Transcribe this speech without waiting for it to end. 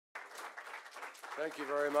Thank you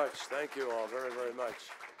very much. Thank you all very, very much.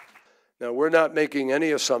 Now, we're not making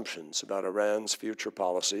any assumptions about Iran's future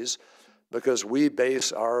policies because we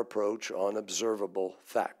base our approach on observable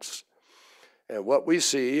facts. And what we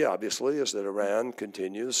see, obviously, is that Iran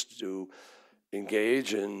continues to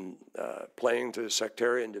engage in playing to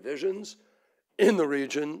sectarian divisions in the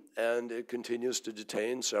region, and it continues to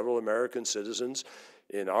detain several American citizens,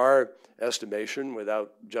 in our estimation,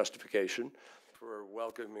 without justification. For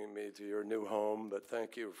welcoming me to your new home, but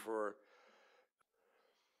thank you for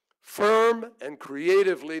firm and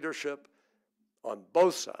creative leadership on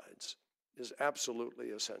both sides is absolutely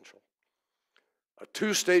essential. A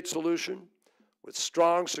two-state solution with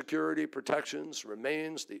strong security protections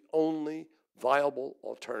remains the only viable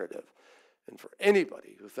alternative. And for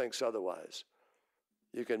anybody who thinks otherwise,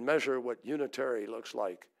 you can measure what unitary looks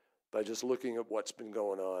like by just looking at what's been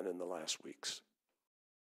going on in the last weeks.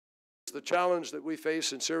 The challenge that we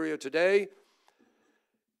face in Syria today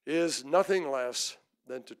is nothing less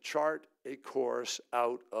than to chart a course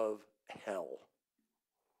out of hell.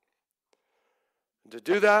 And to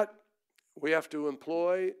do that, we have to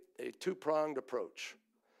employ a two-pronged approach,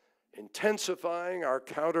 intensifying our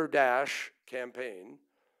counter-Daesh campaign,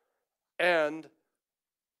 and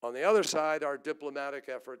on the other side, our diplomatic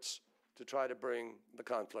efforts to try to bring the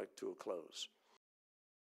conflict to a close.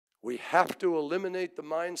 We have to eliminate the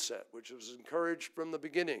mindset, which was encouraged from the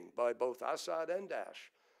beginning by both Assad and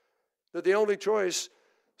Daesh, that the only choice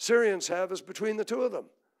Syrians have is between the two of them.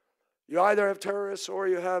 You either have terrorists or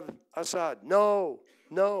you have Assad. No,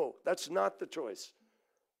 that's not the choice.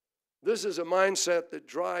 This is a mindset that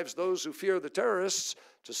drives those who fear the terrorists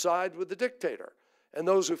to side with the dictator, and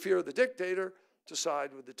those who fear the dictator to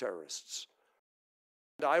side with the terrorists.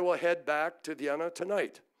 And I will head back to Vienna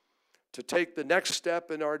tonight to take the next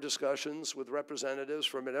step in our discussions with representatives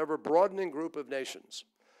from an ever-broadening group of nations,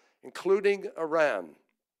 including Iran,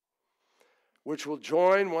 which will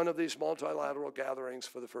join one of these multilateral gatherings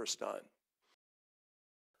for the first time.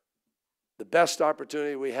 The best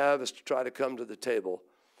opportunity we have is to try to come to the table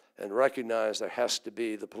and recognize there has to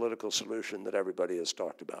be the political solution that everybody has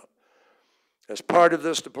talked about. As part of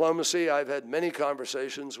this diplomacy, I've had many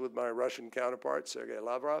conversations with my Russian counterpart, Sergei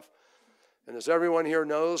Lavrov. And as everyone here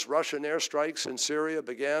knows, Russian airstrikes in Syria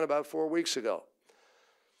began about 4 weeks ago.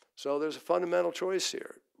 So there's a fundamental choice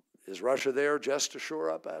here. Is Russia there just to shore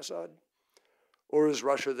up Assad? Or is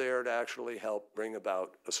Russia there to actually help bring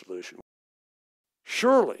about a solution?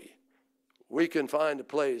 Surely we can find a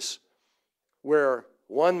place where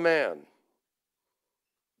one man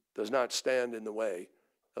does not stand in the way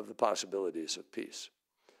of the possibilities of peace.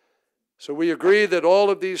 So we agree that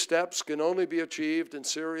all of these steps can only be achieved and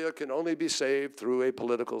Syria can only be saved through a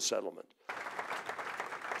political settlement.